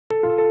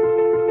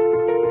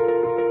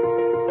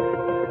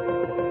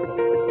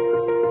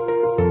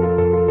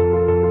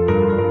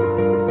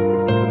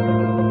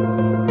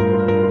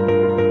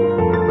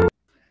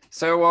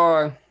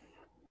So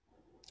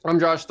I'm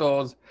Josh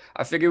Stolz.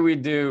 I figured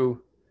we'd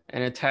do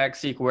an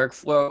ATAC-seq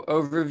workflow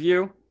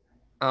overview.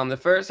 The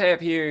first half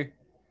here,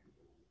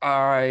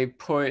 I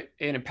put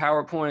in a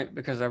PowerPoint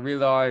because I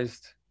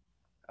realized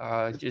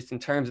just in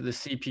terms of the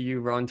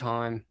CPU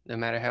runtime, no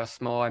matter how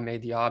small I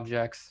made the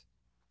objects,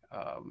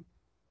 um,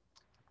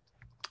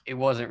 it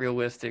wasn't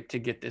realistic to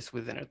get this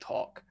within a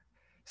talk.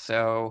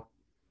 So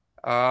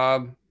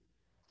um,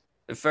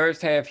 the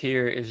first half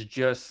here is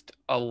just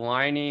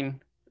aligning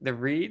the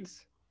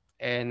reads,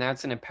 and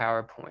that's in a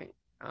PowerPoint.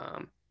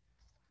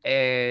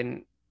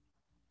 And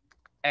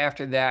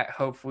after that,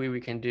 hopefully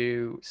we can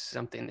do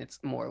something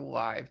that's more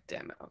live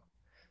demo.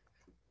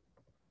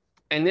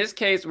 In this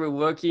case, we're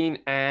looking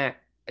at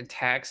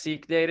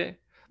ATAC-seq data,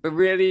 but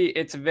really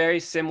it's a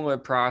very similar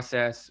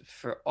process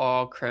for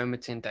all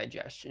chromatin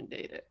digestion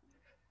data.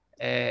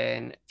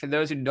 And for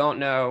those who don't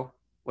know,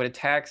 what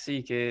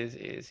ATAC-seq is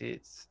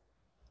it's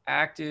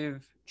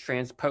active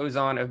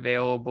transposon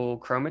available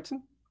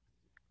chromatin.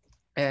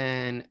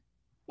 And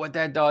what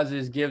that does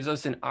is gives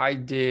us an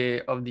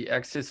idea of the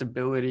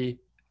accessibility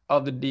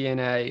of the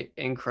DNA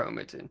in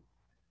chromatin.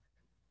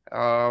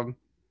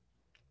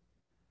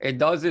 It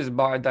does this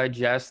by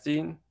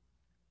digesting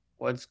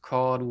what's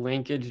called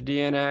linkage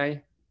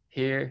DNA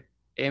here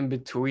in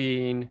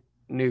between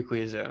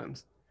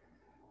nucleosomes.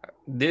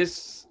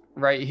 This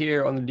right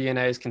here on the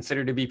DNA is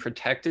considered to be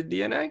protected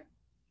DNA,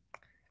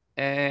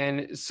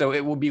 and so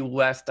it will be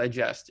less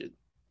digested.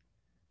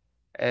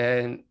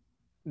 And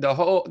the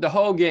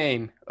whole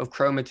game of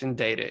chromatin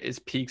data is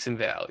peaks and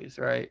valleys,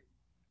 right?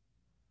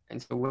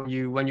 And so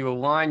when you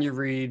align your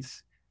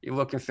reads, you're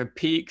looking for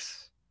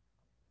peaks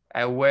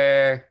at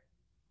where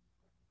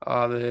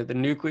the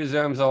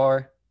nucleosomes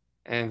are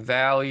and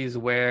valleys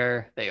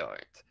where they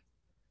aren't.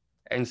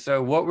 And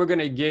so what we're going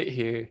to get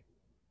here,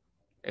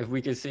 if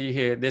we can see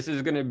here, this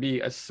is going to be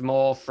a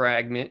small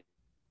fragment.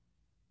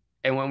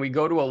 And when we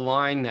go to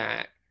align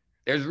that,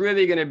 there's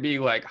really going to be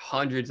like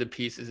hundreds of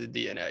pieces of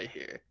DNA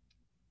here.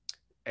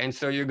 And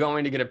so you're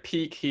going to get a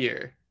peak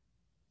here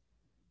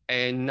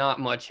and not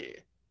much here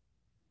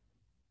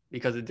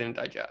because it didn't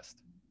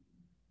digest.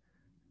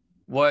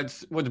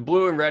 What's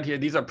blue and red here,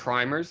 these are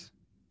primers.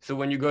 So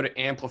when you go to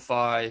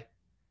amplify,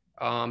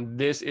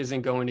 this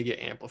isn't going to get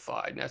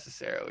amplified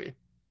necessarily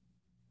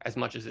as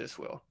much as this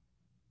will.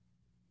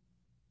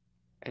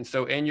 And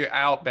so in your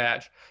out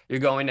batch, you're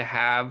going to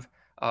have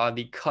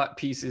the cut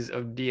pieces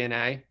of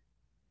DNA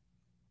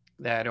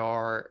that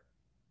are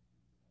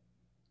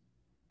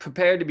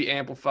prepared to be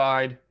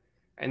amplified.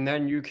 And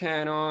then you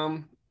can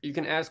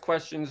ask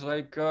questions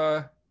like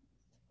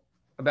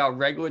about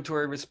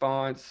regulatory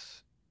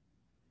response,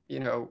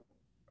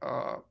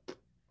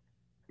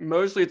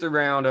 mostly it's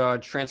around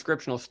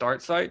transcriptional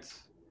start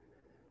sites.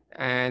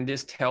 And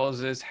this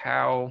tells us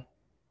how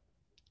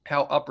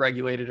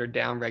upregulated or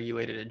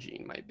downregulated a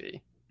gene might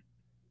be.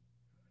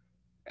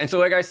 And so,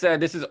 like I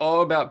said, this is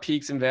all about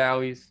peaks and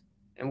valleys.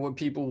 And what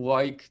people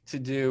like to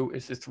do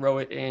is to throw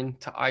it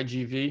into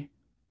IGV.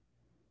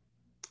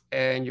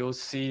 And you'll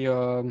see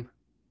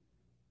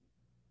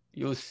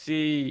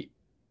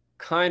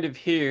kind of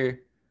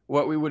here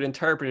what we would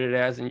interpret it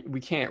as, and we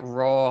can't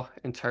raw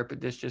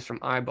interpret this just from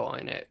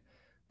eyeballing it.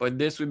 But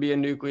this would be a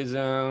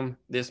nucleosome,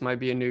 this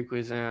might be a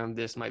nucleosome,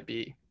 this might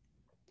be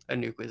a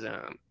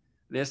nucleosome,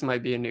 this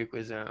might be a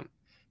nucleosome.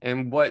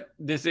 And what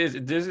this is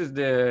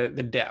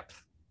the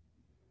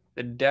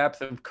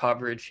depth of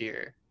coverage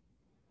here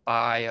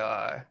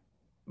by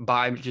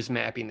just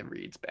mapping the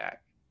reads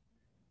back.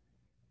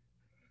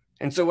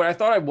 And so what I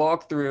thought I'd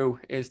walk through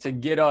is to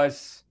get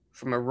us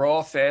from a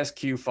raw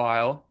FASTQ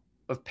file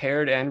of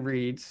paired end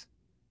reads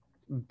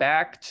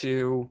back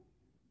to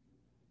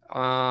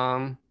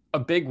a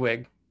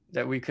bigwig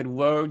that we could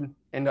load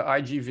into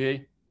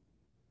IGV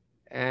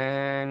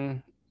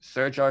and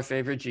search our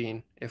favorite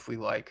gene if we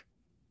like.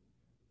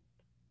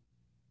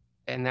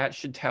 And that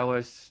should tell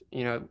us,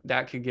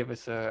 that could give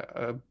us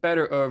a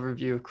better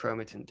overview of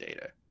chromatin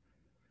data.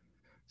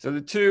 So the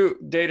two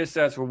data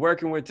sets we're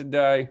working with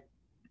today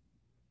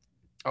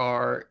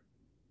are,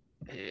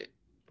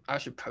 I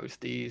should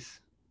post these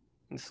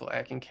in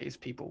Slack in case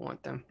people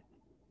want them.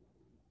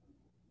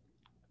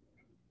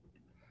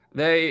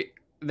 They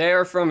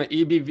are from an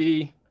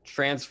EBV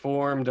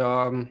transformed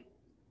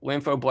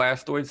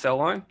lymphoblastoid cell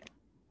line.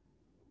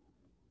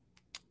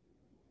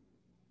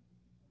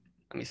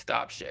 Let me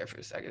stop share for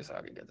a second so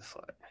I can get the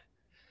slide.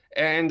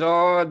 And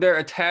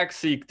they're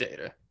ATAC-seq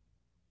data.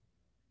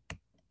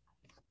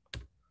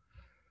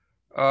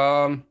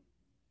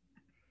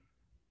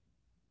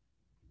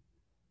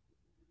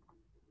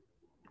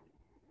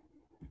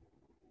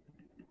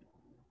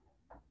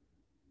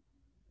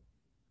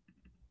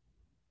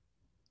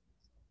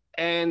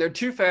 And they're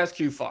two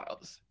FASTQ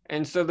files.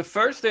 And so the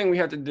first thing we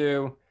have to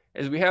do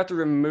is we have to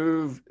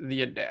remove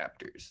the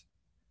adapters.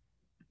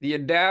 The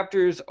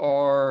adapters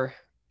are,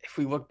 if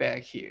we look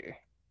back here,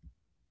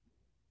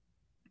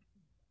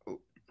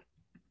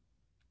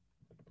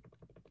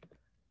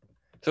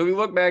 so we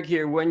look back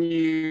here,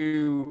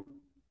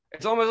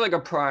 it's almost like a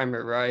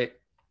primer, right?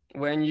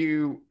 when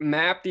you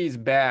map these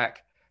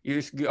back,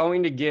 you're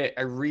going to get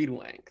a read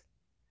length,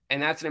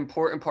 and that's an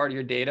important part of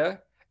your data.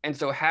 And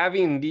so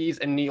having these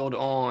annealed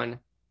on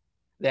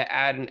that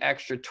add an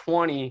extra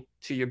 20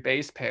 to your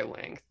base pair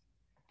length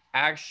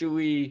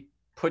actually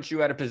puts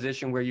you at a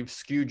position where you've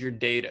skewed your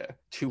data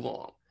too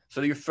long.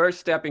 So your first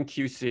step in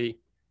QC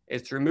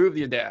is to remove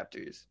the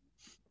adapters.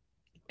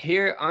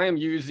 Here I am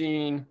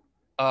using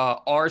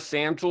R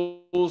SAM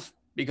tools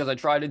because I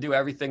try to do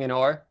everything in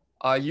R.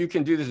 You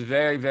can do this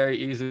very, very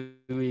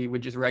easily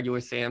with just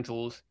regular SAM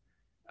tools.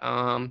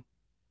 And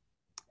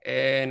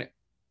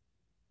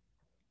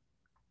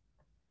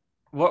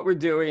what we're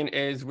doing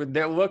is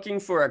they're looking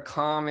for a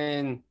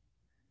common,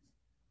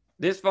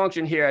 this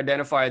function here,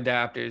 identify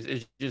adapters,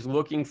 is just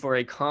looking for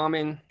a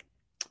common,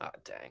 oh,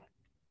 dang.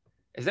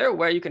 Is there a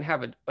way you can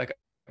have like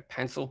a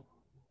pencil?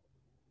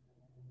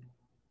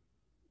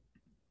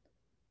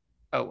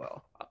 Oh,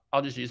 well,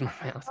 I'll just use my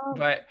mouse.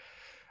 But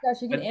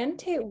Gosh, you can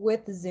annotate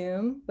with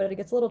Zoom, but it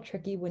gets a little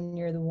tricky when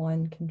you're the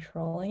one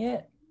controlling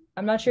it.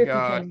 I'm not sure if you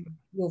God, can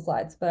Google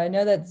Slides, but I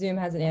know that Zoom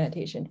has an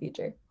annotation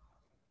feature.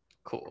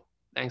 cool.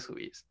 Thanks,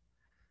 Louise.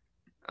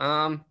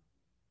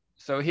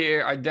 So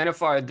here,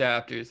 identify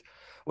adapters.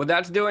 What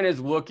that's doing is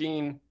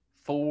looking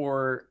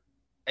for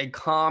a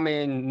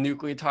common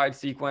nucleotide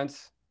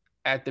sequence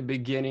at the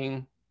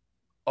beginning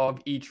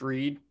of each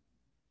read.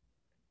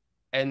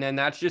 And then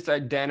that's just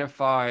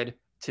identified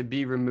to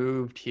be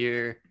removed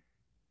here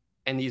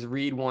in these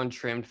read one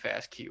trimmed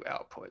FASTQ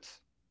outputs.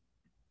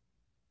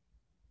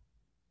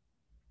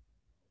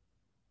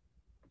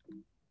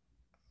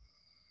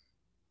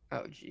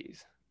 Oh,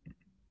 geez.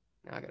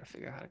 Now I got to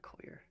figure out how to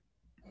clear.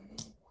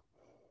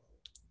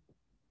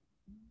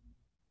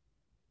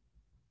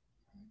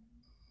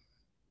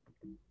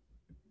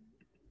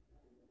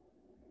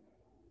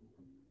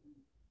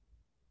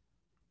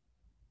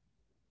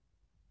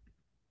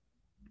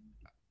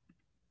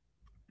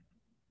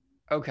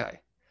 Okay.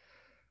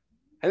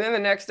 And then the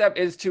next step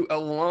is to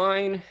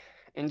align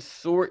and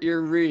sort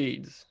your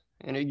reads.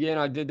 And again,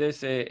 I did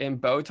this in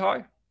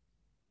Bowtie.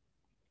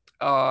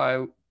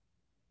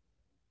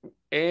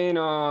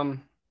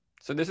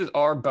 So this is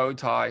our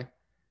Bowtie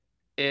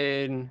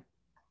in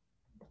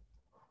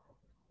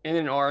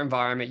an R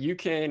environment. You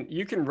can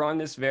run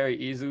this very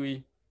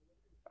easily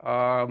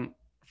from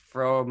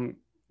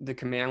the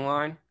command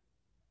line,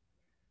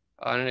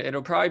 and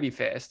it'll probably be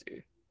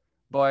faster.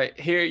 But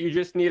here you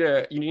just need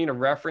a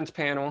reference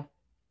panel.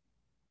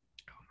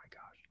 Oh my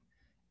gosh!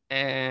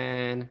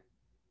 And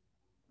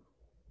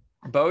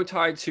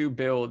Bowtie 2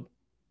 build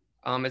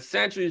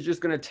essentially is just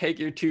going to take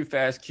your two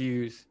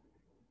FASTQs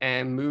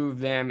and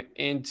move them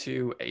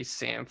into a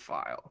SAM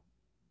file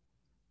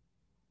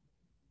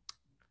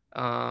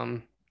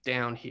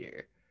down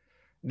here.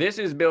 This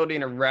is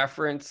building a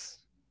reference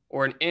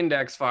or an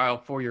index file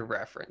for your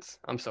reference.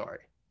 I'm sorry.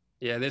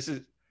 Yeah, this is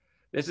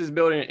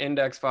building an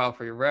index file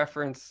for your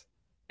reference.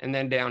 And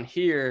then down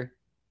here,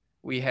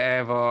 we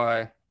have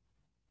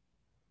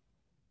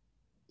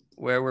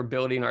where we're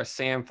building our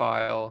SAM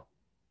file.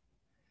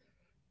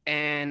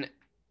 And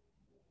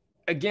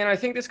again, I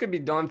think this could be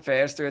done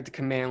faster at the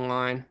command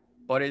line,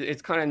 but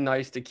it's kind of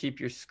nice to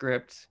keep your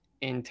script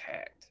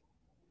intact.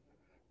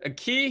 A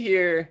key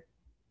here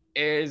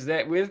is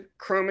that with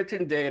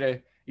chromatin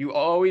data, you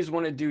always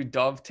want to do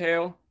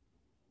dovetail.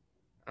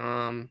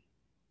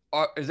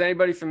 Is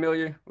anybody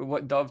familiar with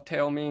what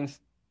dovetail means?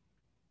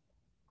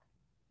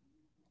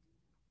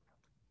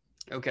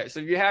 Okay, so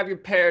if you have your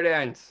paired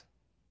ends,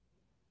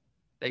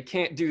 they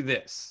can't do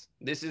this.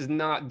 This is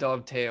not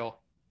dovetail.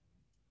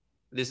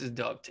 This is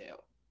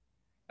dovetail.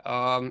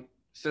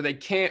 So they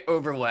can't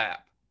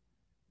overlap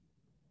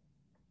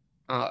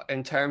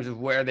in terms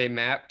of where they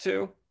map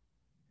to.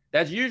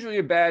 That's usually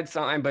a bad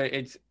sign, but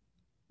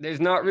there's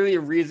not really a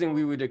reason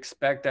we would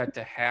expect that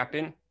to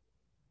happen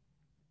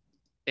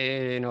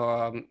in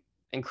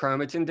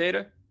chromatin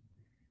data.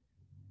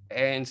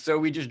 And so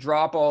we just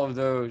drop all of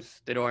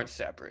those that aren't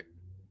separate.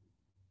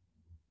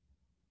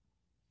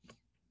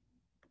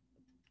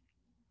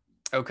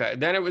 Okay,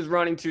 then it was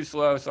running too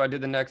slow, so I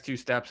did the next two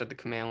steps at the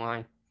command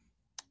line.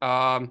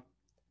 I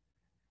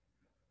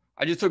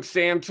just took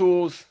SAM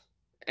tools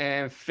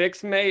and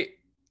FixMate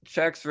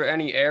checks for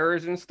any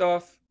errors and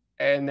stuff,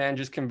 and then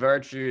just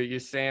converts your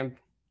SAM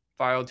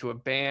file to a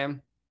BAM.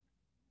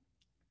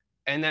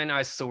 And then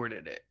I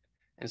sorted it,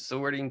 and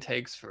sorting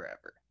takes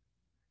forever.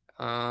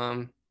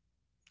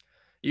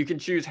 You can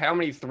choose how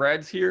many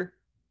threads here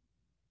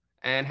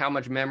and how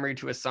much memory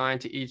to assign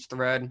to each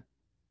thread.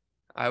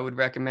 I would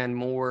recommend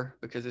more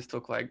because this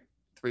took like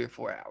 3 or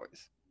 4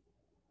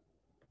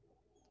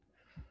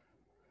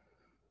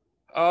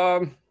 hours.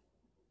 So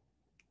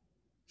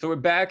we're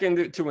back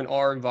into an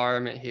R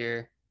environment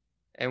here,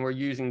 and we're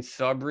using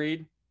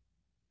subread.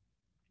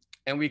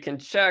 And we can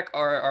check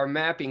our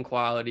mapping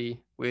quality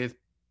with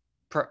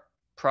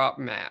prop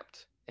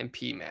mapped and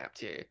p mapped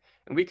here.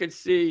 And we could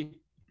see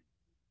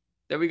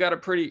that we got a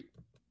pretty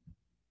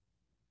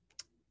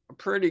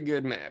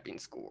good mapping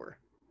score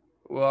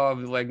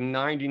of like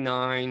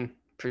 99%,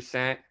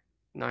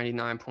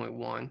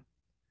 99.1.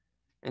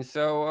 And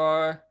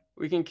so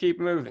we can keep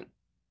moving.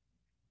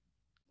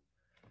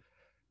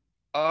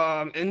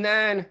 And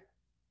then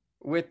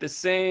with the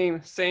same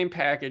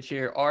package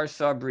here, our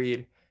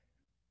subread,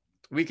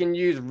 we can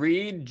use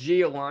read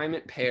G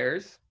alignment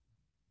pairs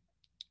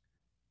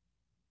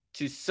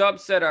to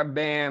subset our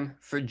BAM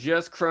for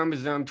just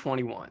chromosome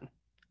 21.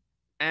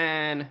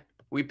 And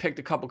we picked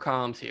a couple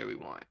columns here we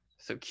want.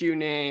 So Q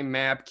name,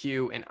 map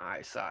Q, and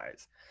I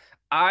size.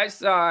 I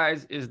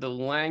size is the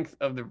length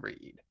of the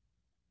read.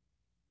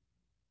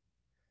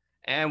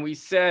 And we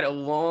set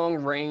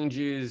along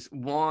ranges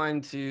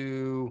 1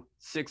 to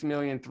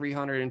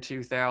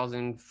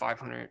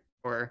 6,302,500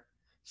 or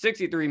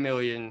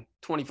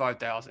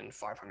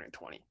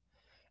 63,025,520.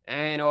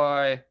 And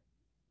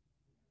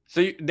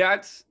so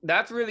that's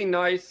really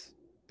nice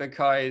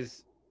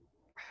because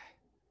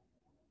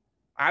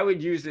I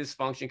would use this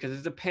function because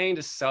it's a pain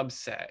to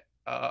subset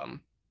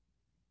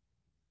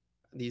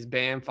these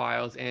BAM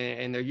files,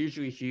 and they're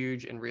usually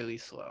huge and really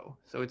slow.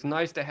 So it's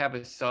nice to have a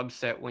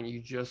subset when you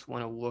just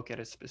want to look at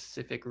a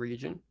specific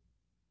region,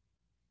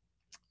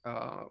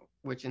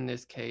 which in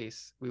this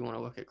case, we want to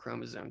look at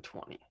chromosome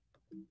 20.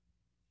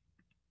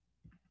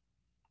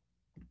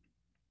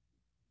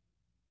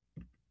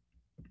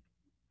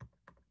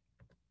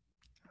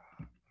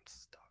 I'm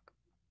stuck.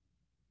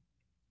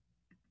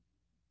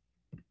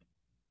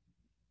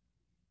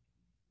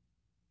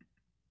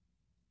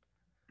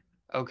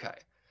 Okay,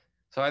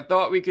 so I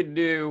thought we could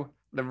do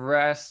the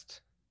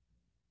rest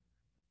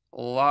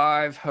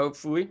live,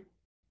 hopefully.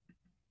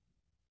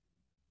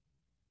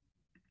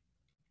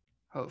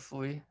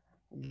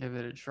 Give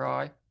it a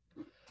try.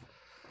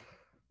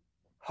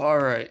 All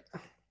right,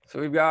 so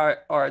we've got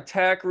our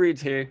ATAC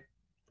reads here.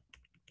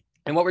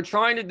 And what we're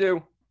trying to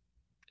do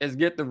is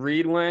get the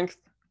read length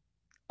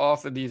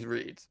off of these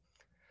reads.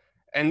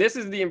 And this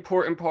is the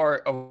important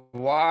part of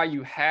why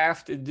you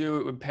have to do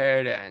it with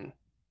paired end.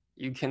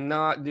 You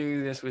cannot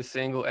do this with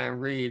single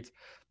end reads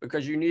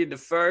because you need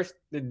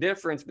the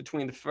difference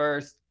between the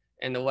first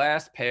and the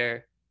last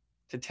pair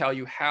to tell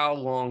you how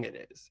long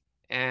it is.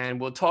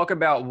 And we'll talk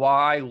about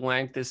why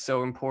length is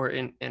so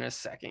important in a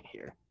second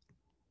here.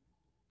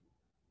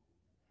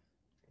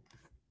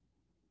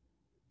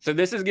 So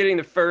this is getting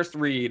the first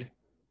read,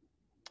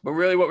 but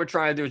really what we're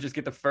trying to do is just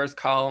get the first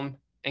column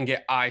and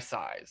get I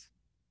size,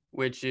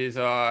 which is,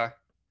 they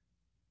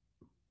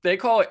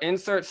call it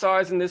insert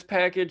size in this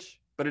package,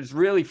 but it's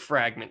really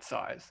fragment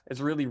size. It's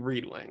really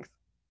read length.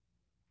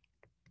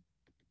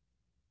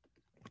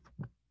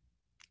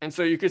 And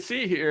so you can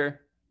see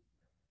here,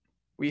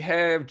 we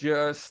have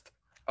just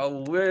a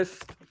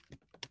list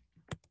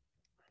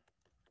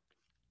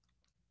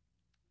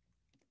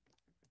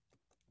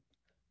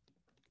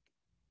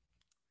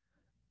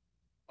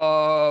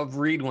of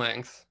read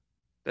lengths.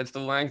 That's the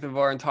length of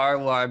our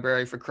entire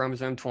library for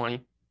chromosome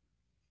 20.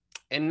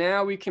 And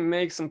now we can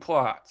make some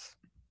plots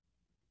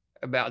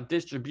about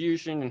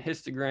distribution and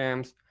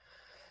histograms.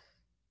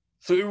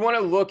 So we want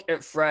to look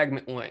at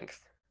fragment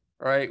length,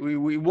 right?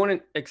 We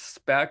wouldn't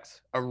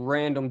expect a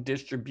random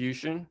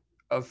distribution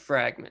of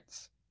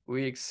fragments.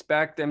 We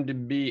expect them to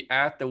be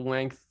at the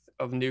length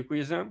of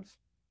nucleosomes.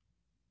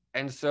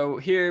 And so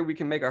here we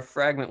can make our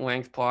fragment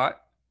length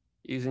plot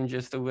using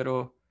just a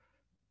little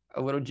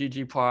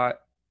ggplot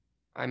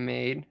I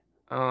made.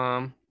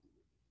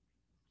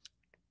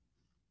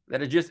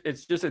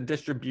 It's just a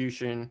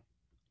distribution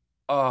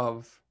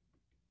of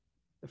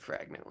the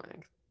fragment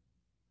length.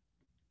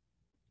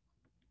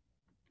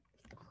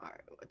 All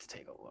right, let's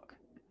take a look.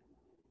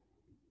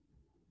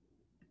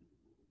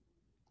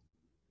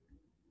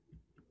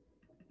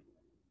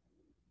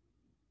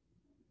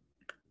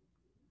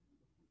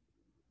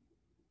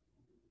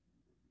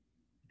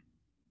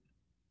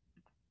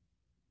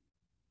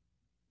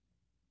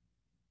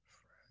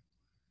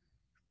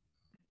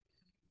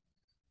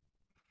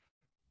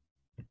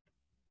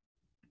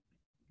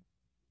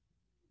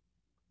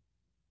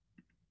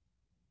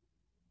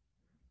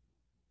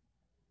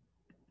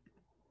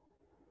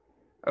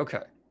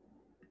 Okay.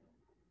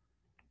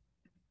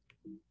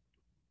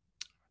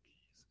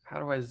 How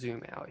do I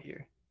zoom out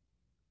here?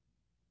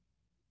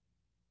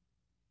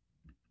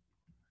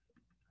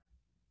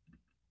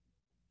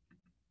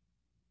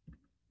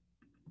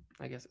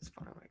 I guess it's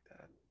fine like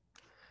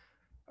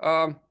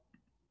that.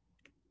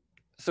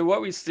 So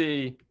what we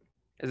see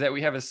is that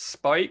we have a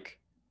spike.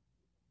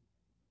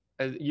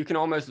 You can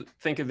almost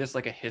think of this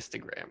like a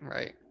histogram,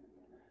 right?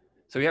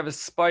 So we have a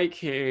spike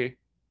here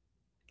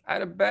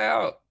at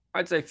about,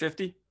 I'd say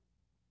 50.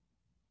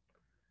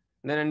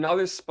 And then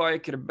another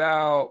spike at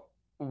about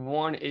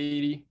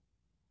 180.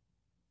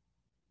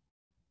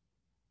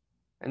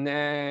 And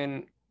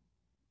then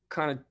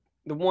kind of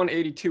the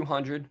 180,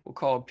 200, we'll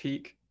call a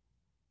peak.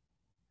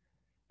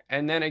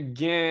 And then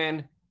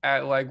again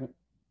at like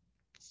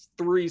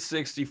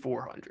 360,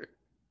 400.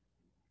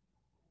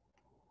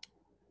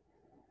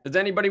 Does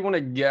anybody want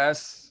to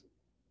guess,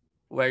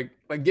 like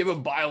give a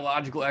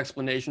biological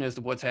explanation as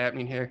to what's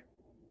happening here?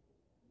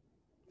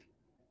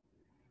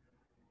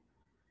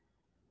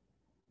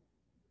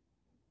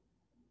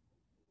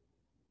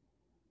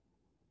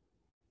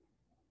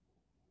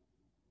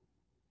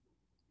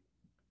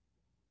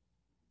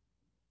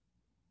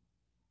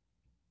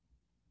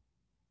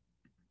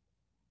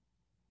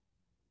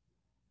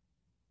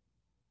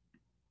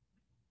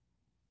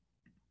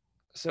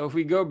 So if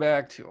we go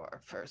back to our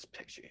first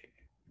picture here,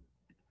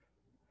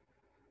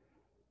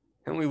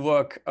 and we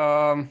look,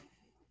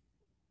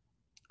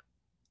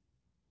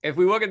 if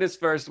we look at this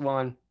first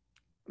one,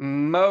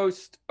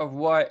 most of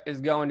what is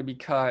going to be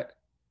cut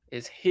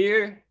is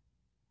here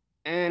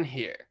and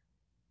here.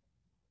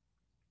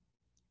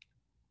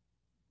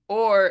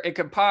 Or it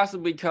could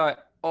possibly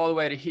cut all the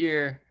way to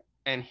here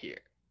and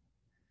here.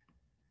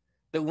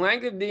 The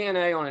length of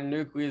DNA on a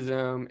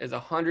nucleosome is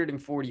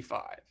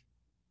 145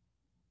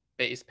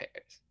 base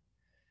pairs.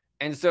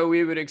 And so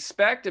we would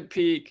expect a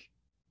peak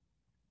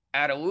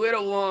at a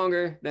little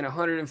longer than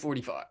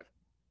 145.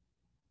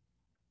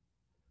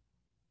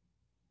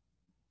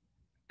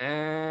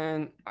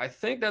 And I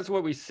think that's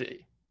what we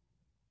see.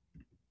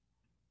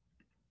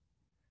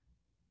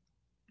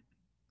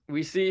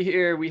 We see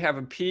here we have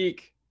a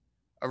peak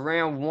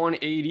around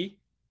 180.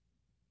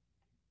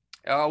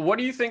 What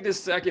do you think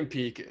this second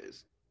peak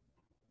is?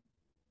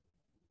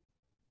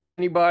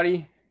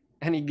 Anybody?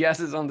 Any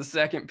guesses on the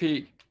second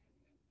peak?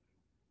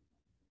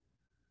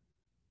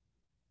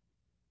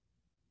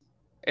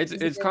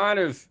 It's kind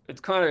of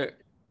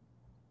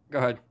go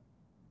ahead.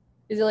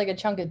 Is it like a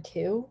chunk of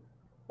 2?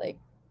 Like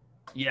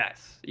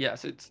Yes,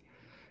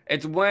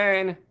 it's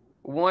when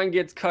one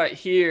gets cut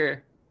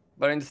here,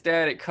 but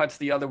instead it cuts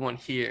the other one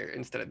here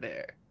instead of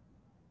there.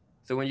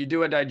 So when you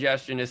do a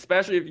digestion,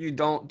 especially if you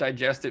don't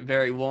digest it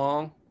very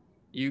long,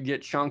 you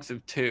get chunks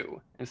of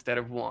 2 instead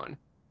of 1.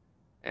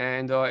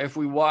 And if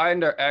we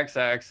widened our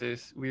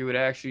x-axis, we would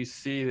actually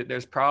see that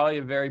there's probably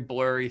a very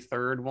blurry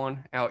third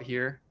one out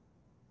here,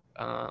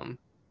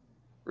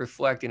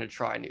 reflecting a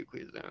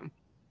trinucleosome.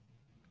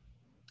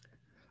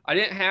 I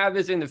didn't have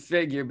this in the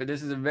figure, but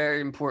this is a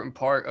very important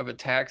part of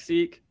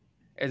ATAC-seq,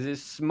 as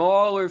this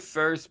smaller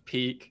first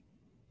peak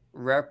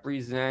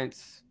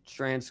represents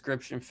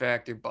transcription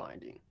factor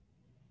binding.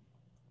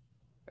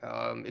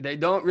 They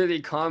don't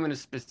really come in a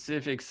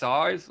specific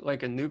size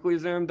like a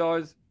nucleosome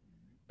does,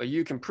 but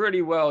you can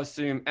pretty well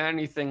assume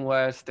anything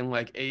less than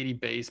like 80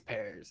 base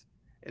pairs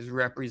is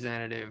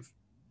representative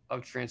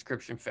of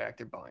transcription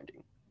factor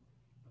binding.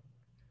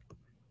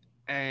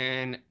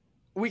 And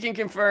we can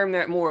confirm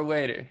that more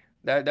later.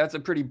 That's a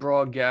pretty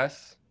broad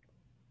guess.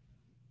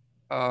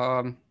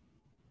 But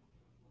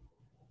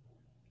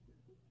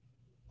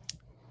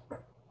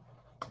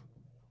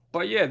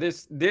yeah,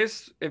 this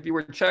if you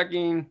were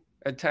checking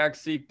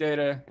ATAC-seq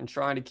data and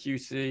trying to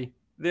QC,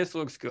 this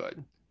looks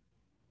good.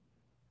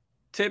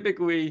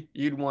 Typically,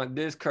 you'd want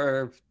this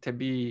curve to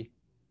be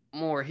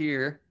more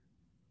here,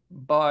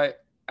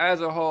 but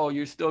as a whole,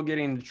 you're still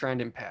getting the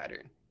trend and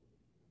pattern.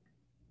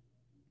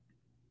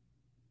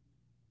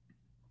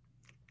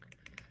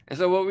 And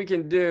so what we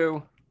can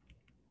do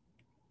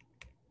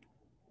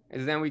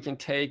is then we can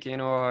take in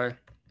our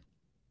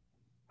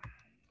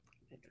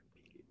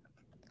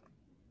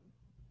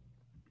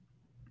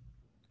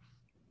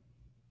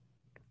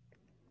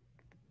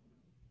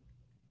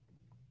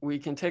we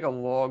can take a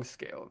log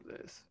scale of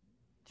this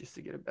just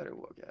to get a better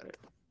look at it.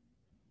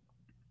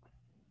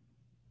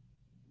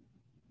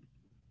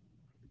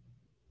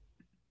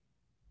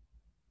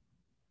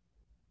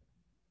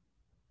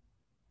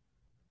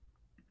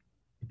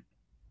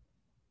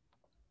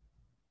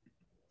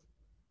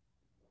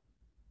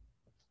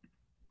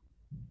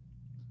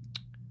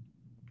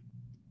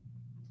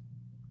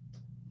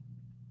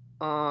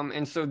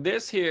 And so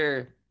this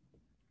here,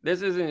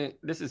 this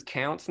is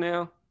counts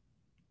now,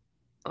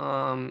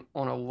 on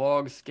a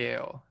log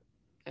scale.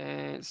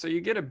 And so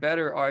you get a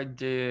better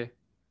idea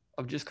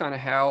of just kind of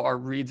how our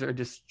reads are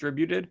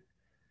distributed.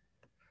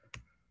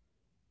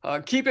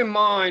 Keep in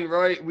mind,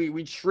 right,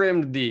 we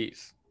trimmed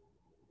these.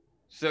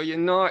 So you're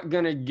not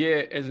gonna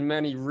get as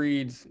many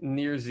reads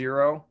near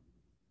 0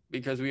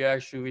 because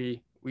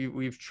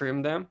we've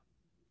trimmed them.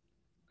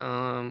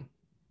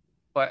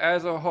 But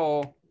as a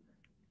whole,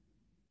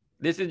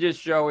 this is just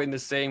showing the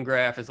same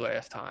graph as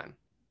last time,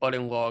 but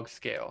in log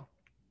scale.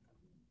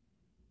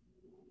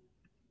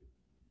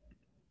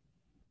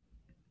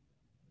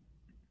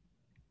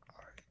 All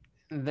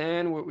right.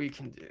 Then what we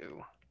can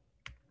do,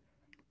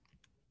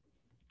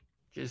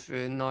 just for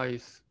a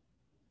nice,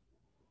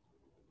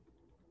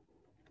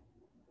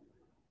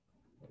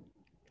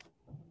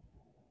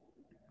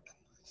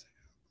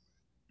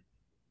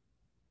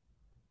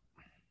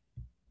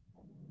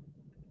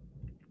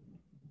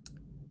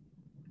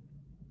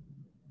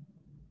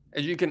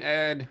 as you can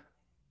add,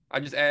 I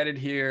just added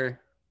here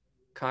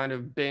kind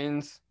of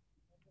bins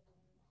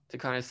to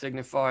kind of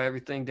signify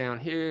everything down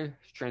here,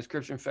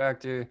 transcription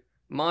factor,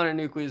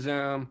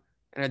 mononucleosome,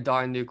 and a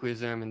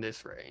dinucleosome in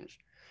this range.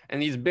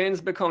 And these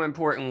bins become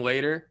important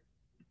later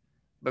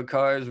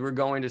because we're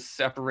going to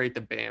separate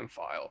the BAM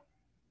file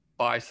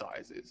by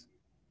sizes.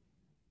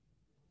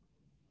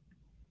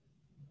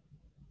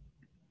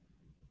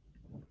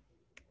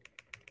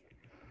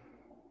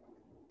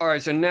 All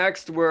right, so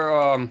next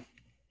we're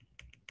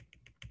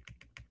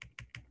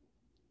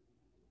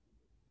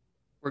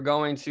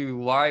going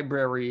to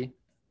library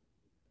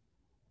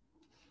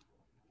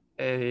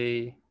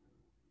I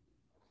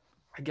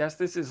guess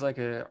this is like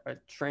a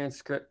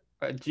transcript.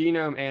 a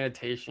genome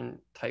annotation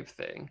type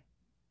thing.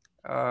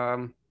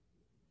 I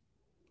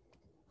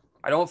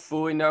don't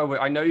fully know,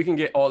 but I know you can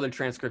get all the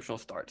transcriptional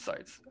start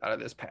sites out of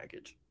this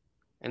package,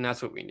 and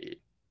that's what we need.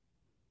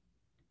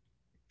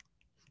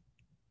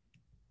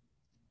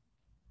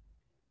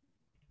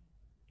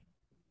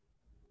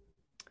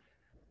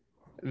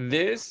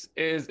 This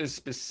is a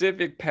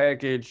specific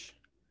package,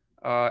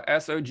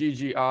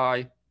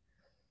 SOGGI,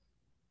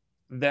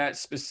 that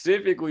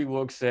specifically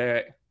looks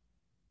at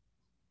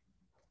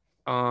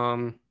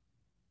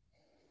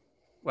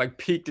like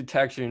peak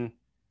detection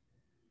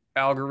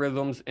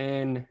algorithms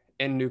in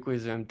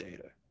nucleosome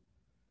data.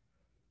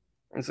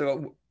 And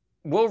so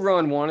we'll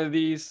run one of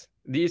these.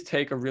 These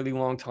take a really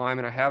long time,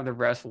 and I have the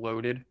rest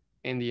loaded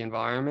in the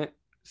environment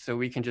so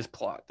we can just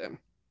plot them.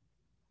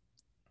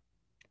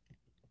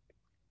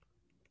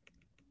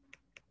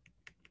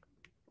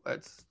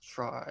 Let's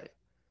try.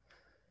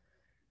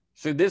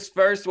 So this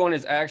first one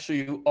is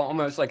actually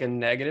almost like a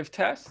negative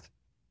test.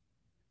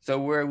 So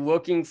we're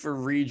looking for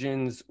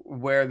regions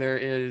where there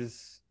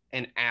is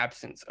an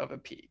absence of a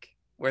peak,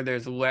 where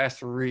there's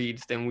less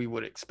reads than we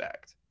would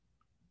expect.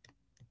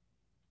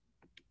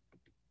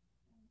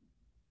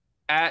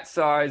 At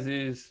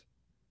sizes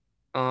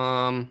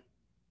 0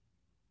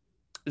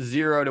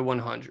 to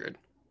 100.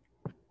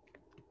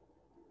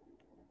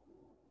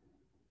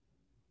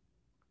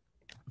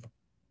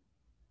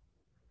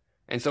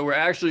 And so we're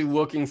actually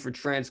looking for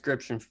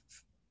transcription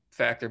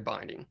factor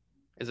binding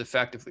is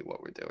effectively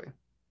what we're doing.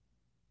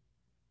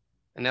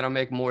 And that'll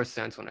make more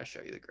sense when I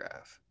show you the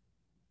graph.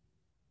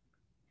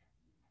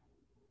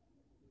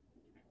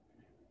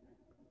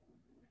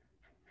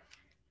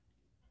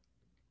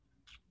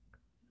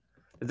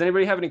 Does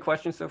anybody have any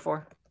questions so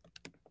far?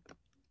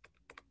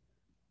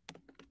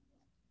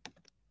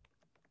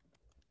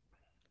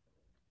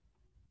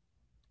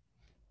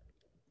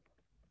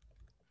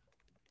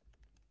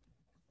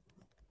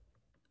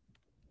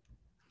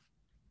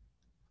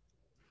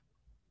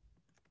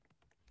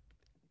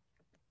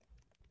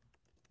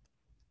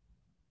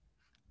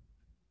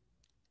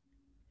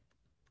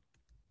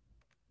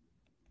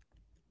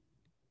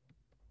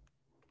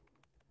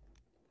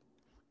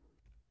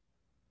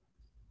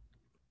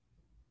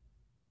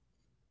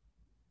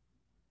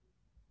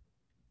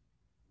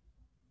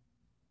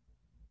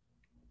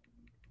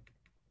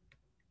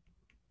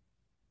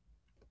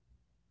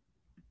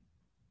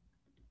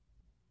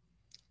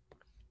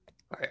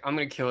 All right, I'm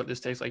going to kill it. This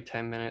takes like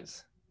 10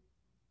 minutes.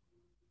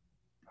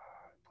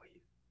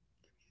 Please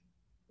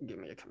give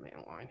me a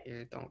command line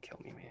here. Don't kill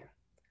me, man.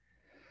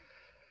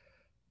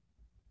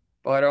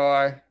 But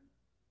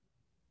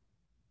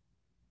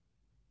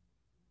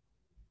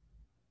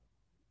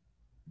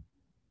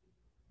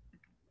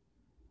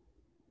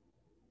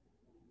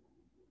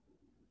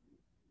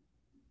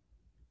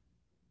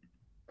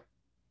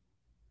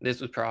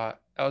that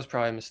was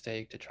probably a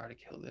mistake to try to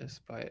kill this.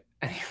 But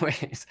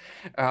anyways,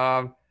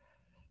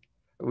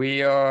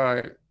 we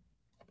are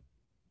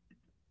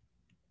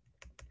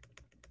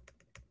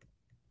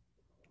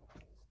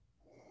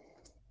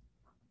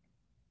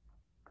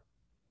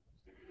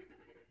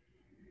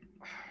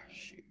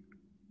shoot.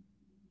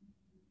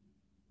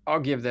 I'll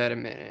give that a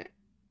minute.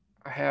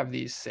 I have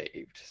these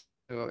saved,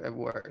 so it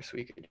works.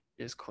 We could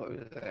just close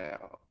it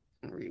out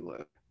and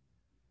reload.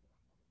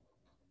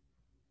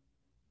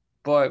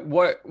 But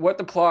what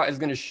the plot is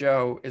going to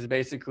show is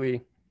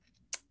basically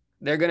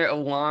they're going to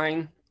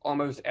align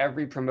almost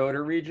every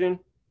promoter region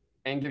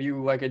and give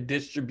you like a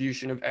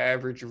distribution of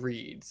average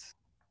reads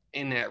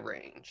in that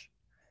range.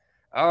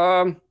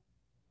 I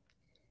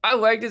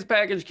like this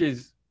package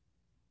because,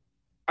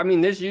 I mean,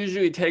 this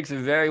usually takes a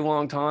very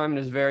long time and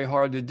is very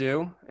hard to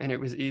do, and it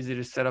was easy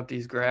to set up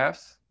these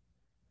graphs.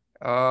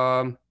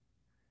 It's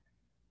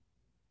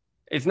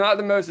not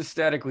the most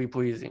aesthetically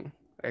pleasing.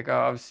 Like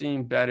I've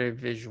seen better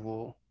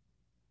visualization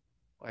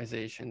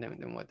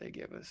than what they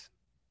give us.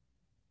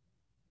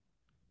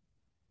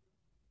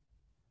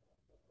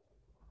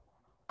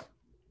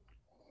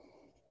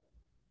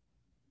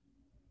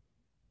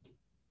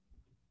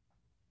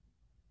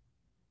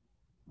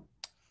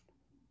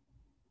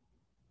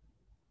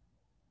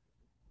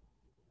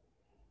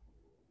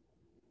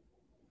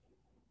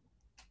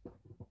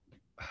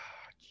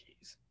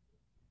 Jeez.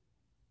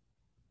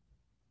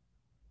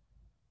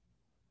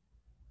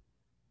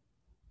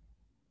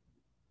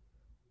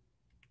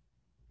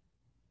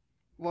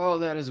 While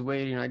that is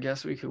waiting, I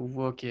guess we could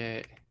look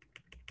at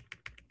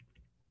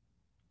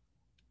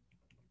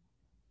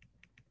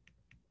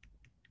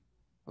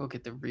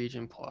the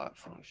region plot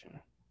function.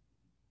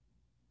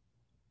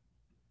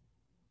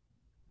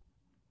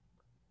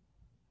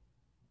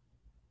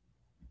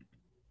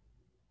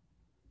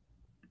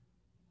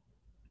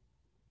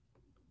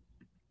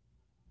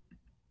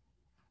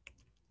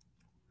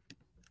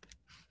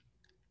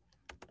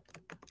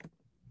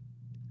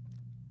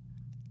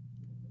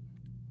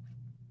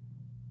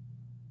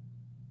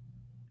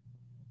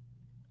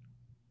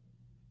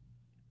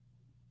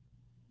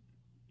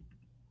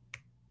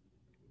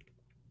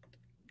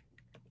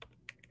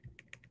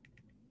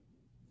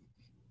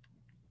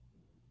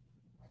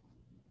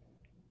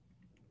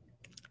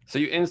 So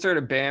you insert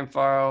a BAM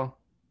file,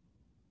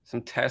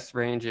 some test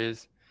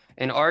ranges.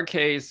 In our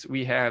case,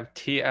 we have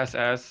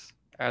TSS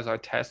as our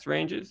test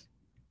ranges,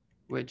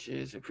 which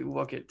is, if we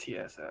look at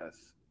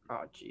TSS,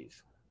 oh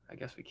geez, I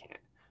guess we can't.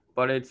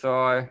 But it's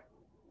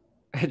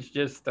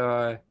just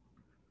the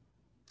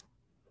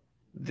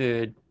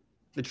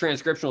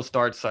transcriptional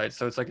start site.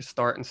 So it's like a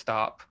start and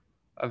stop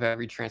of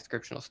every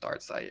transcriptional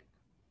start site.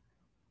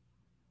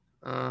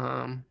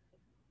 And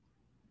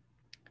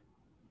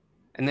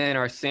then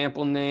our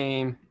sample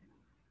name.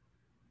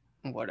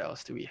 What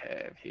else do we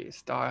have here?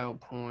 Style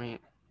point.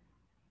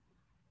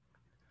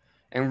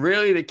 And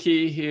really the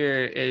key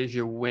here is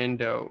your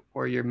window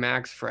or your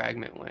max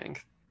fragment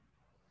length.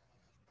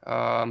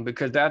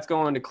 Because that's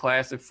going to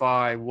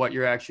classify what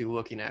you're actually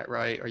looking at,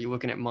 right? Are you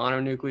looking at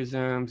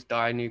mononucleosomes,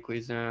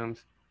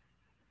 dinucleosomes?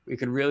 We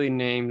could really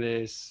name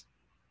this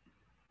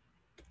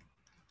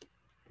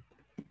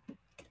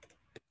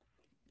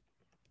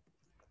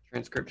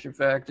transcription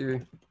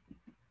factor.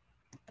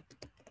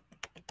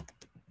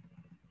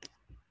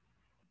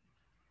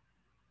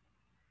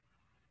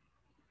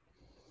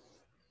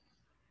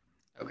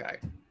 Okay.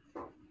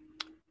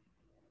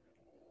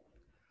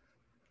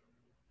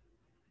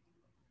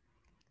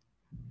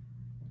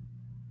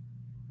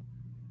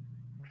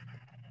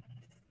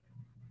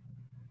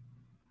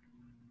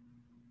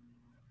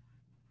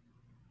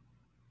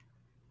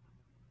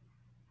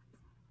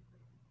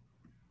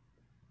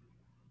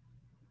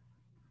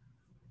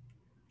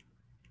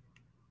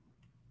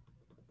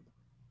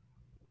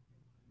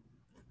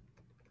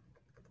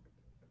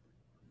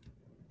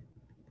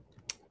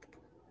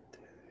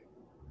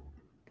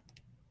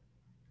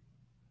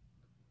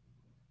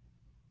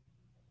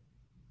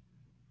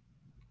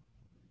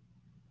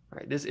 All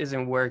right, this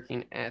isn't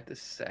working at the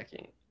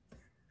second.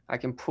 I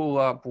can pull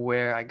up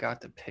where I got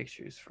the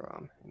pictures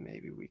from, and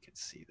maybe we could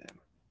see them.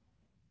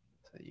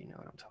 So you know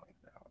what I'm talking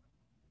about.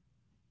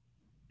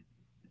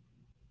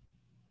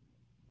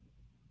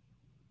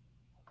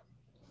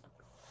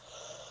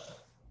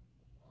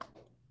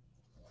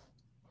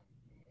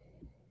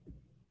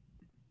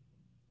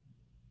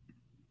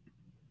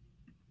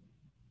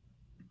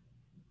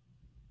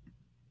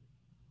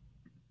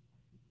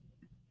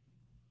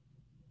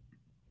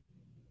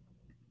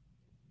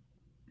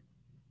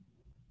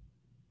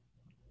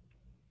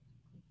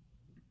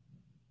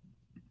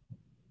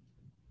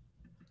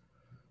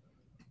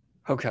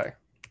 Okay.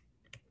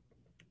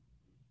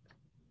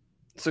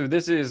 So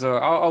this is,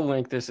 I'll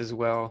link this as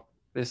well.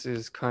 This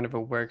is kind of a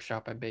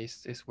workshop I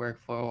based this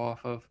workflow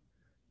off of.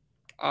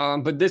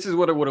 But this is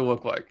what it would have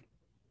looked like.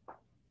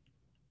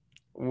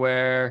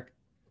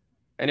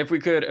 And if we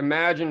could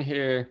imagine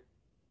here,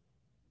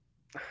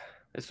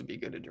 this would be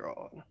good to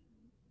draw.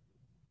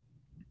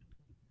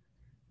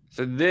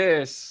 So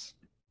this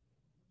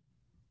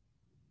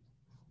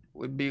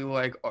would be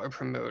like our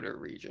promoter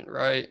region,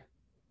 right?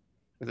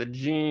 With a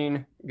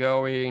gene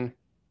going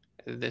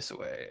this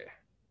way.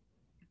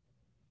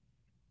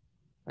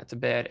 That's a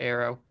bad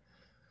arrow.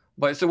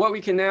 But so what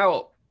we can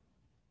now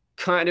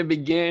kind of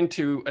begin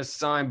to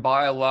assign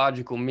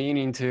biological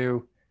meaning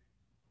to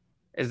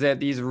is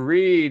that these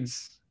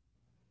reads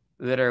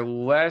that are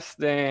less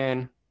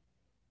than,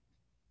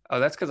 oh,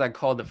 that's because I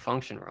called the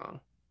function wrong.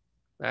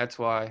 That's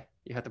why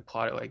you have to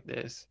plot it like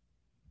this.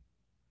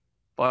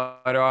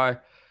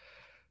 But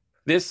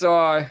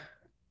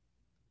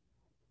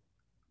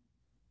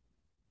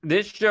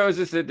this shows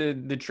us that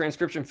the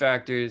transcription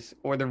factors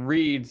or the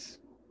reads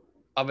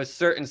of a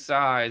certain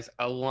size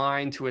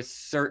align to a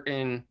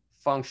certain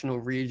functional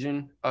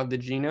region of the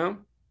genome.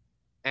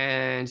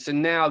 And so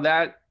now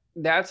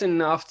that's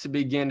enough to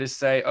begin to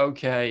say,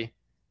 okay,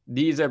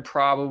 these are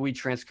probably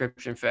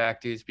transcription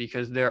factors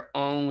because they're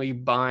only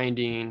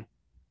binding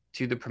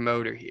to the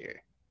promoter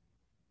here.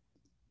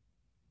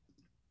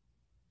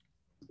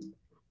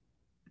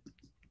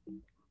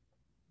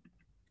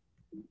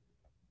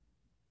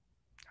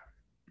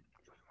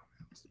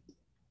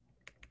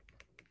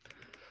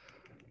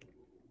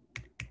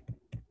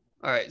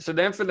 All right, so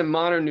then for the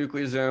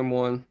mononucleosome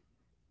one,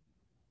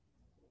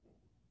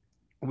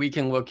 we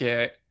can look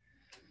at,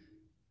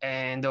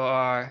 and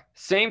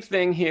same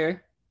thing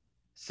here,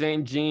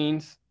 same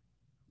genes,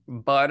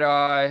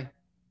 but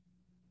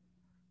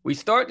we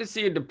start to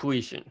see a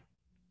depletion.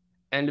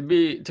 And to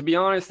be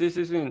honest, this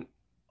isn't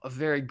a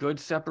very good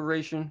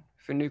separation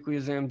for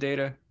nucleosome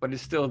data, but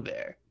it's still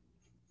there.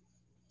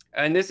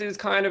 And this is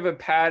kind of a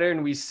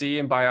pattern we see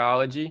in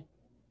biology,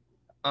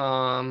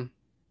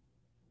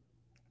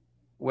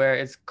 where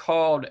it's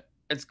called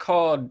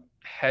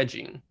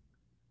hedging,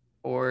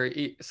 or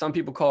some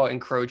people call it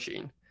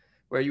encroaching,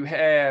 where you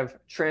have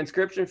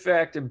transcription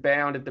factor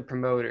bound at the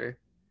promoter,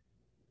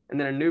 and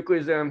then a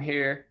nucleosome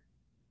here,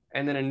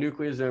 and then a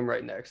nucleosome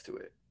right next to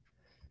it.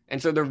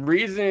 And so the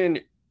reason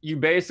you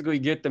basically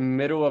get the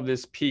middle of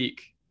this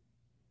peak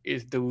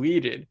is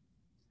deleted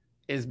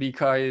is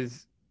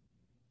because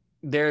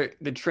the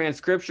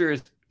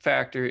transcription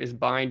factor is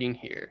binding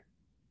here.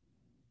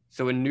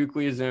 So a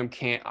nucleosome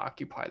can't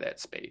occupy that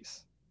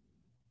space.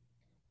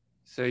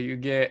 So you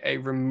get a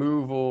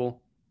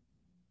removal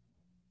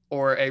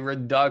or a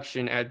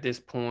reduction at this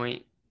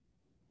point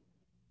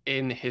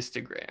in the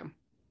histogram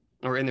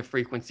or in the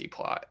frequency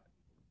plot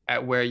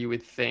at where you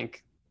would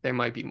think there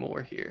might be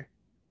more here.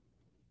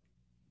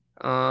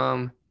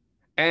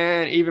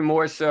 And even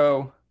more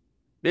so,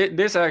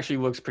 this actually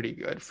looks pretty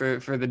good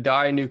for the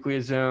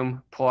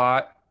dinucleosome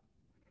plot.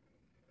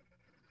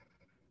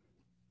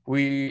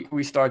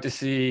 We start to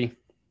see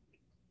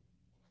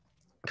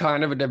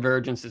kind of a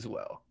divergence as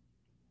well.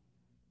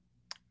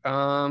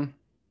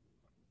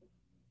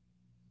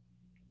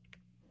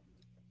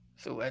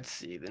 So let's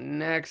see the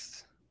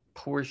next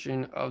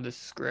portion of the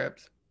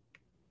script.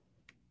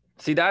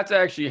 See, that's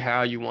actually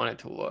how you want it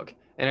to look.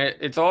 And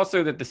it's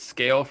also that the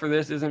scale for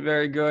this isn't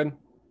very good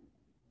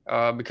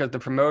because the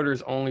promoter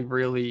is only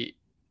really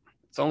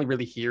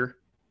here.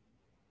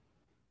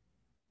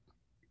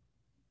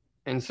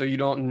 And so you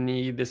don't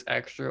need this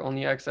extra on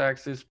the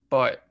x-axis,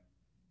 but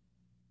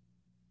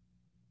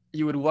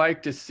you would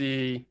like to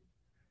see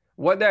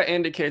what that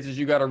indicates is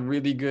you got a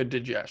really good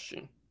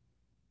digestion.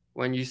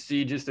 When you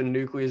see just the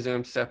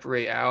nucleosomes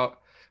separate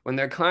out, when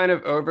they're kind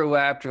of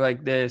overlapped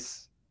like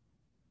this,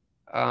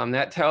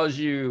 that tells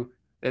you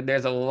that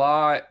there's a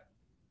lot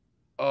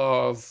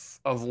of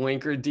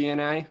linker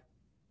DNA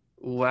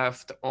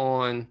left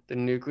on the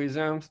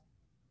nucleosomes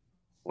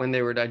when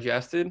they were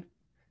digested,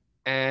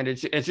 and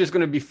it's just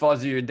going to be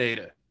fuzzier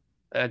data.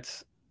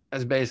 That's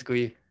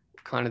basically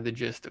kind of the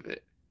gist of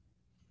it.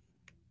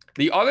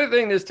 The other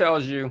thing this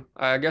tells you,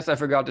 I guess I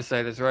forgot to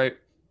say this, right?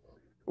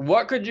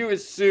 What could you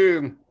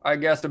assume, I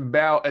guess,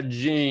 about a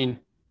gene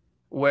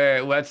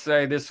where, let's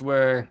say this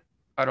were,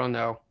 I don't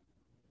know,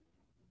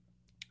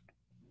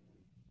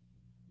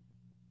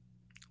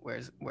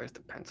 where's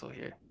the pencil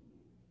here?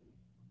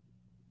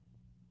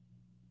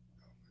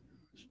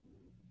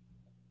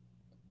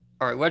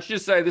 All right, let's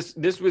just say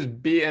this was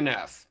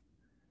BNF.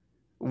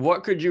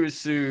 What could you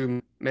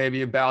assume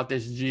maybe about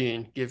this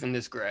gene given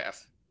this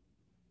graph?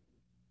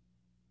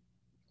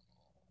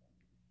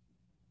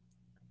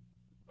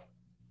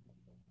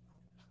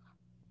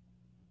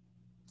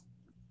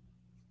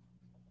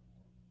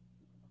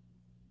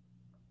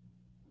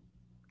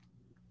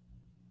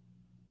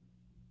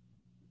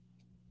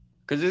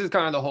 Because this is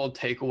kind of the whole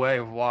takeaway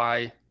of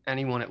why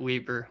anyone at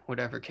Leaper would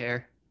ever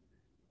care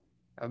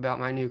about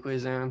my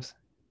nucleosomes.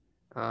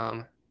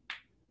 So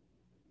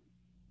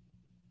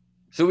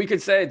we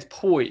could say it's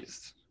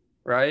poised,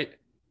 right?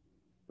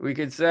 We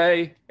could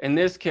say, in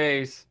this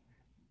case,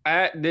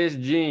 at this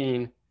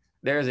gene,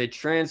 there's a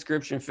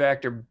transcription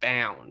factor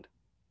bound.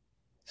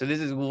 So this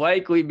is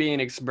likely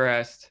being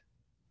expressed,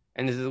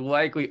 and this is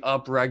likely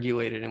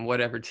upregulated in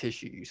whatever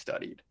tissue you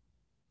studied.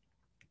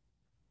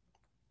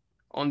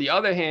 On the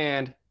other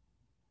hand,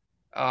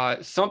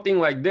 something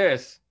like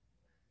this,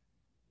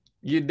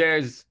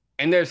 there's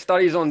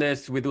studies on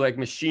this with like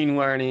machine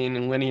learning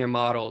and linear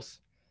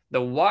models.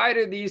 The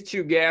wider these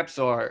two gaps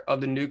are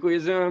of the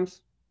nucleosomes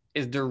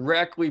is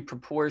directly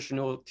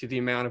proportional to the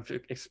amount of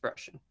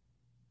expression.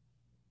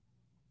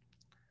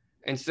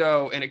 And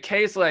so in a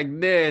case like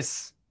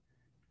this,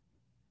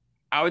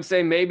 I would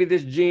say maybe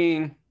this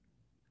gene's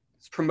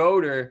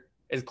promoter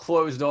is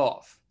closed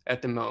off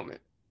at the moment,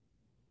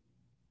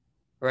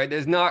 right?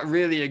 There's not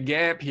really a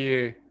gap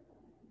here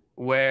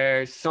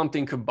where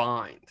something could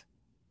bind,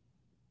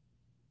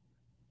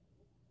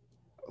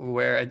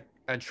 where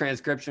a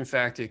transcription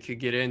factor could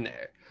get in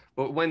there.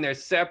 But when they're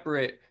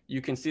separate,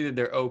 you can see that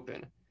they're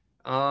open.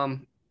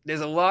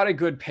 There's a lot of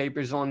good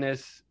papers on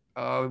this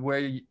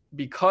where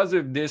because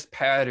of this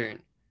pattern,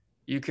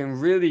 you can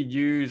really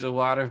use a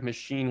lot of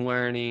machine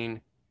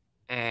learning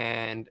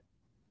and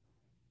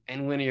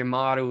linear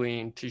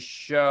modeling to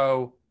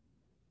show,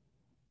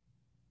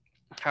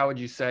 how would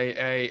you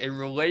say, a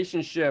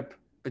relationship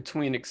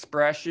between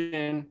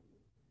expression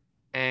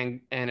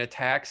and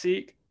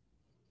ATAC-seq.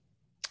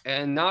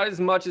 And not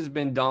as much has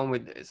been done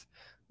with this.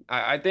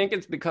 I think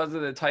it's because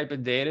of the type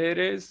of data it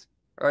is,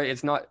 right?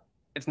 It's not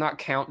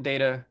count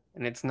data,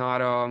 and it's not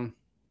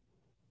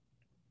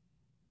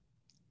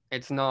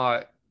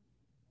like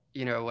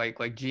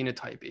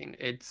genotyping.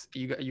 It's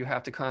you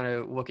have to kind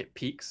of look at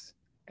peaks,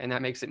 and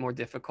that makes it more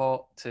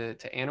difficult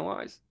to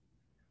analyze.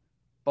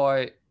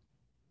 But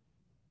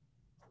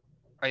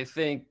I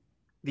think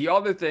the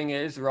other thing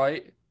is,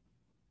 right,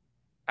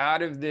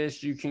 out of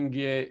this you can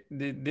get,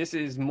 this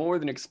is more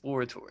than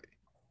exploratory.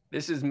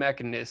 This is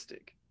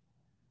mechanistic.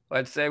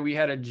 Let's say we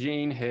had a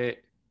gene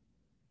hit,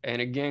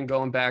 and again,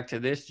 going back to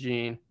this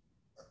gene,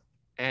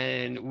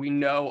 and we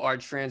know our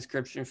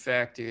transcription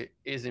factor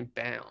isn't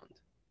bound.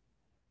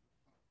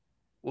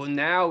 Well,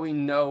 now we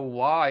know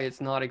why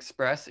it's not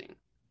expressing.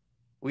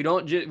 We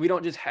don't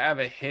just have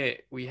a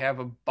hit. We have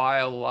a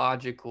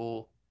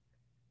biological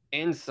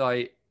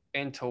insight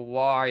into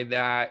why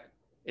that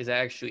is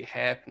actually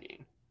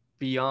happening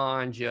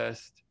beyond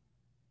just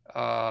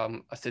a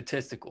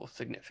statistical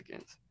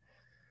significance.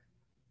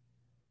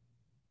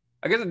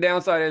 I guess the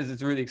downside is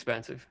it's really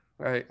expensive,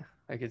 right?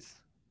 Like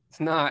it's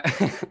not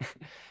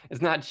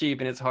it's not cheap,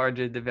 and it's hard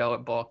to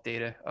develop bulk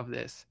data of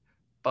this.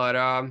 But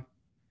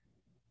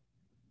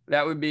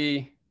that would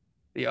be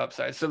the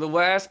upside. So the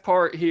last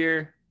part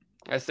here,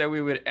 I said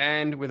we would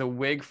end with a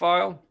WIG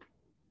file.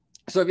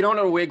 So if you don't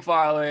know what a WIG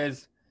file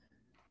is,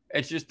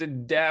 it's just the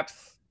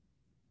depth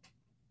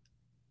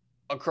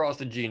across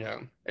the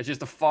genome. It's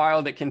just a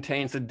file that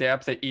contains the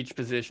depth at each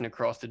position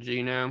across the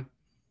genome.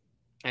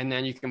 And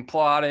then you can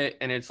plot it,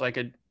 and it's like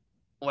a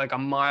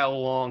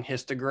mile-long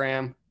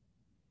histogram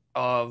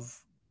of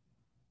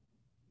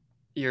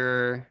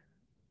your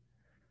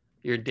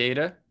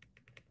data.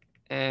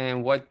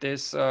 And what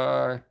this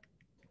will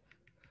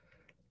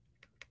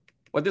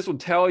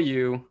tell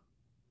you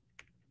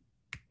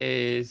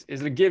is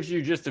it gives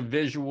you just a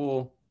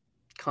visual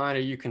kind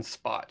of, you can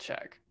spot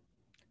check.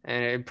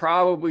 And it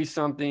probably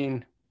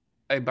something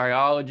a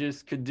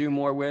biologist could do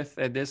more with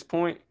at this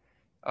point,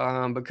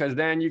 because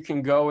then you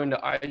can go into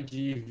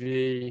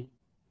IGV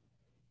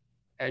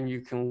and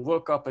you can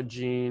look up a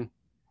gene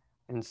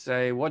and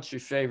say, what's your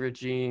favorite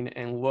gene,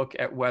 and look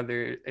at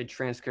whether a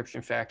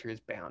transcription factor is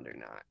bound or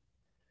not.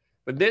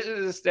 But this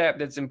is a step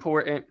that's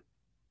important.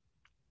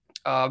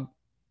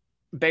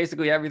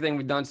 Basically, everything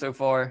we've done so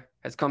far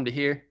has come to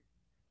here.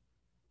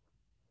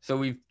 So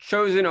we've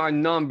chosen our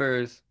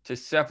numbers to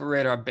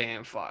separate our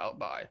band file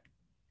by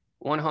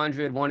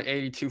 100,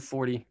 180,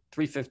 240,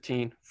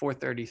 315,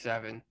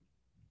 437.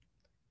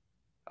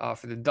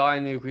 For the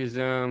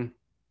dinucleosome,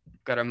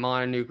 got our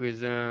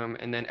mononucleosome,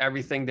 and then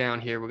everything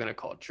down here we're going to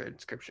call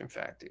transcription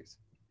factors.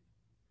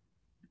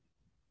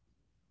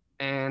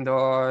 And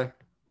so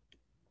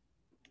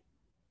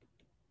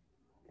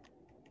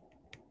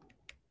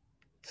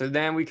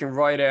then we can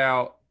write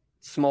out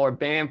smaller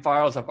band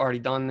files. I've already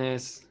done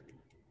this.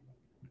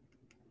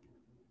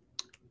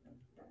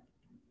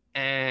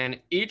 And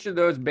each of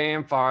those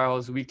band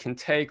files we can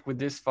take with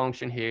this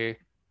function here.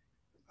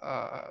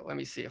 Let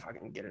me see if I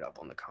can get it up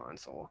on the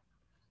console.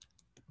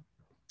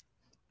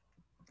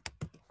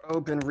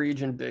 Open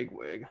region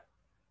bigwig.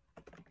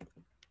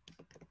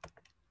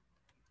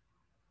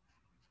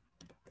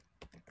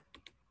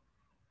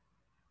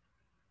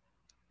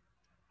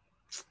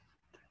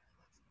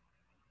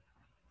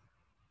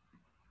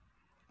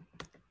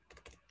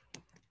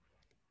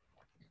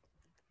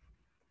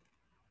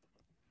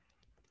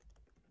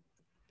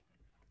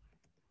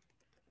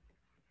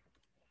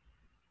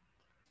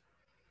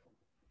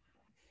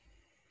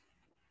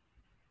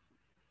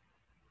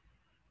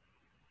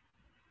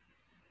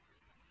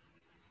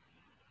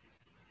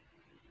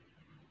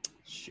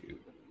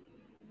 Shoot.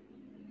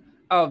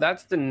 Oh,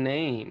 that's the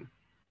name.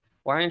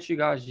 Why didn't you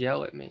guys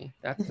yell at me?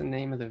 That's the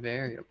name of the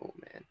variable,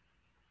 man.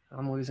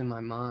 I'm losing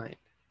my mind.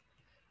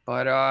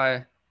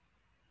 But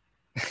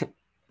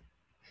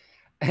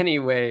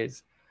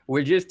anyways,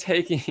 we're just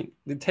taking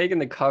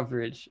the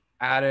coverage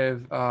out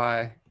of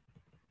our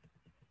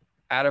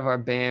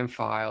band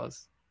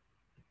files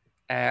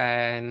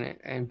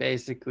and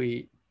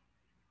basically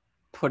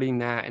putting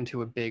that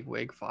into a big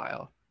WIG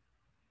file.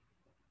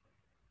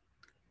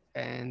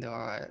 And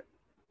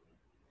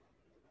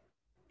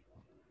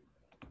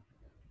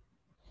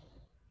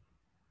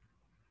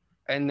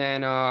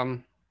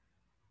then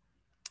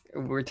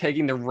we're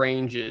taking the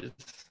ranges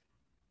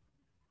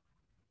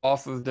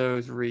off of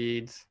those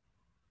reads.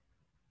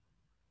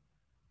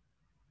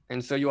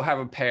 And so you'll have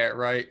a pair,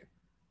 right?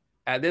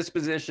 At this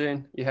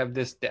position, you have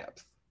this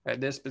depth.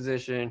 At this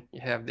position, you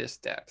have this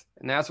depth.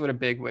 And that's what a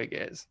big WIG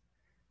is.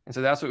 And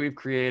so that's what we've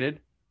created.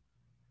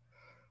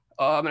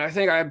 And I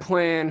think I had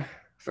planned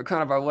for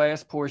kind of our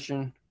last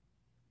portion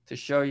to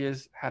show you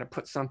how to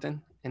put something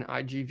in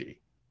IGV.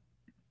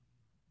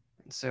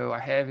 And so I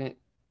haven't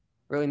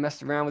really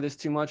messed around with this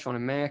too much on a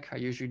Mac. I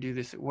usually do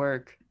this at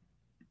work.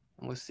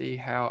 And we'll see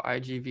how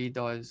IGV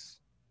does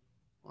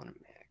on a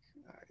Mac.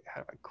 All right,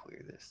 how do I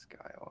clear this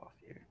guy off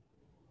here?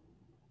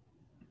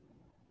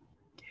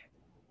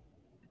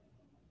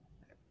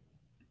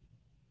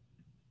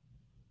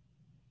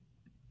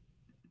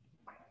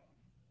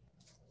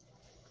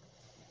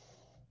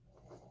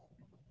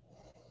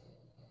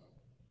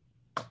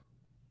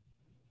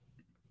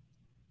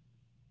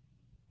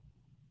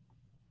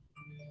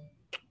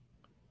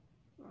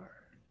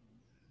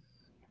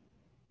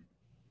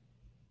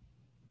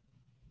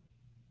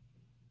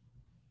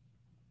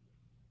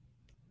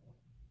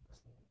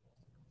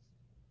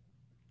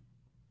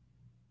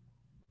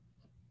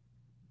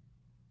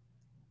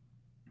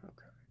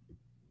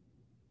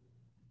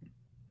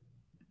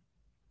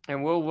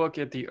 And we'll look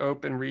at the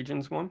open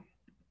regions one,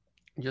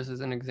 just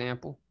as an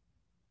example.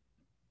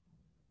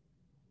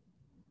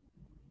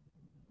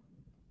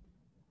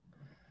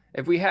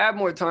 If we have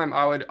more time,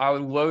 I would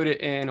load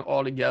it in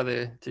all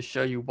together to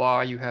show you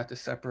why you have to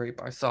separate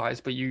by size,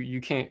 but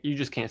you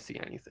just can't see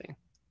anything.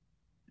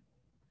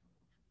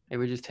 It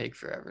would just take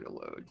forever to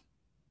load.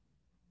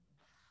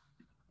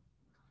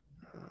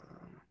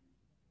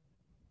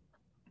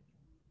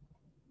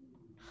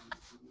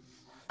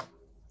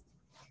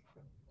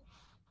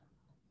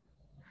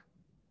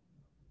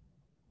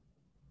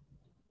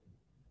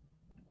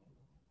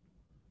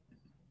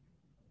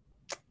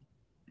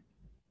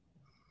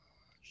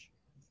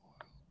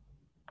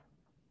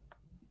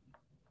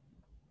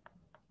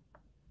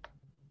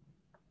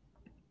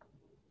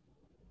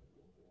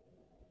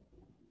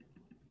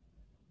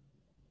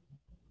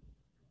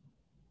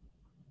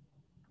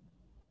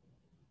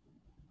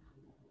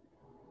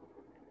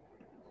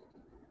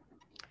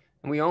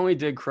 And we only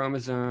did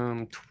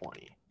chromosome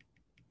 20.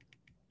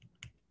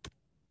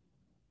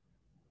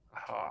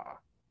 Aha.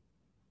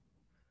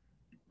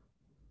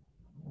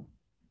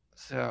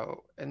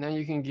 So, and then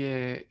you can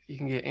get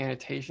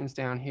annotations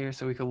down here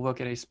so we could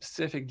look at a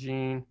specific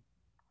gene.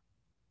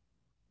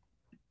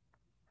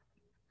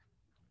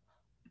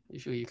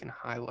 Usually you can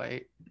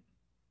highlight.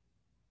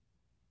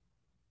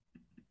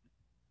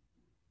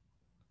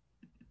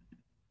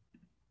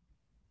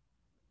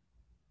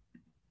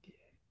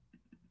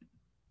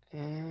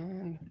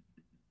 And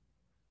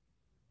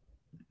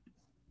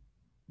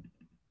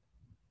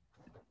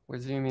we're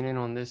zooming in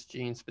on this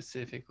gene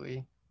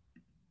specifically.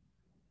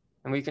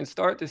 And we can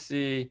start to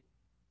see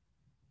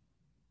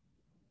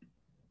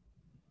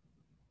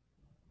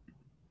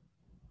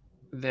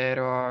that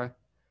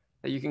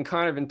you can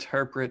kind of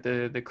interpret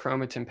the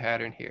chromatin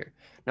pattern here.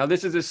 Now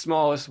this is the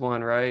smallest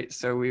one, right?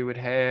 So we would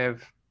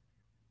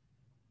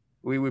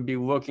be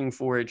looking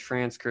for a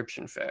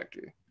transcription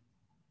factor.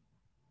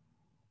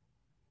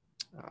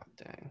 Oh,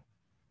 dang.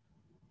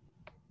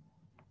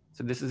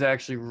 So this is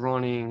actually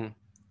running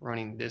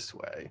this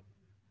way,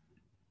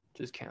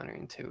 which is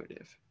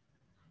counterintuitive.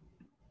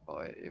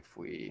 But if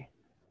we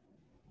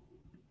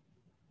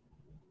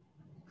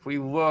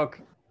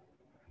look,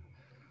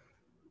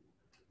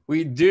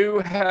 we do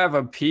have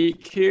a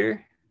peak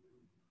here.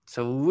 It's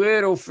a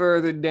little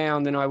further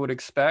down than I would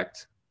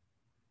expect.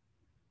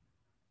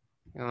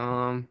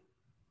 But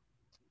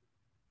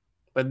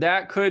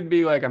that could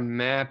be like a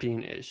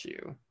mapping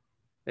issue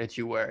that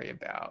you worry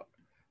about.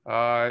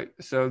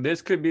 So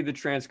this could be the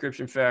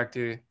transcription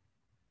factor,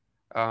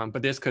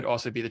 but this could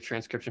also be the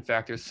transcription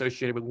factor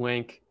associated with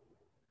link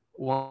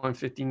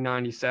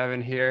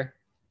 15097 here.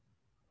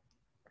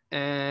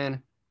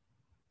 And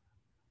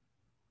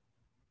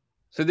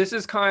so this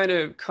is kind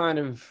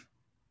of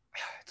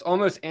it's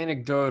almost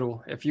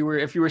anecdotal. If you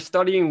were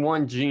studying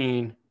one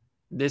gene,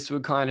 this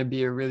would kind of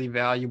be a really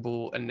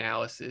valuable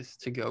analysis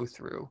to go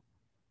through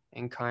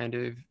and kind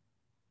of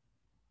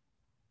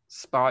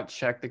spot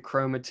check the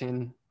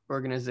chromatin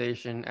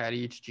organization at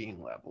each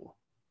gene level.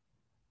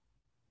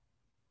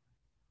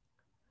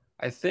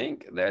 I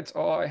think that's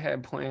all I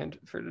had planned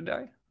for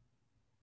today.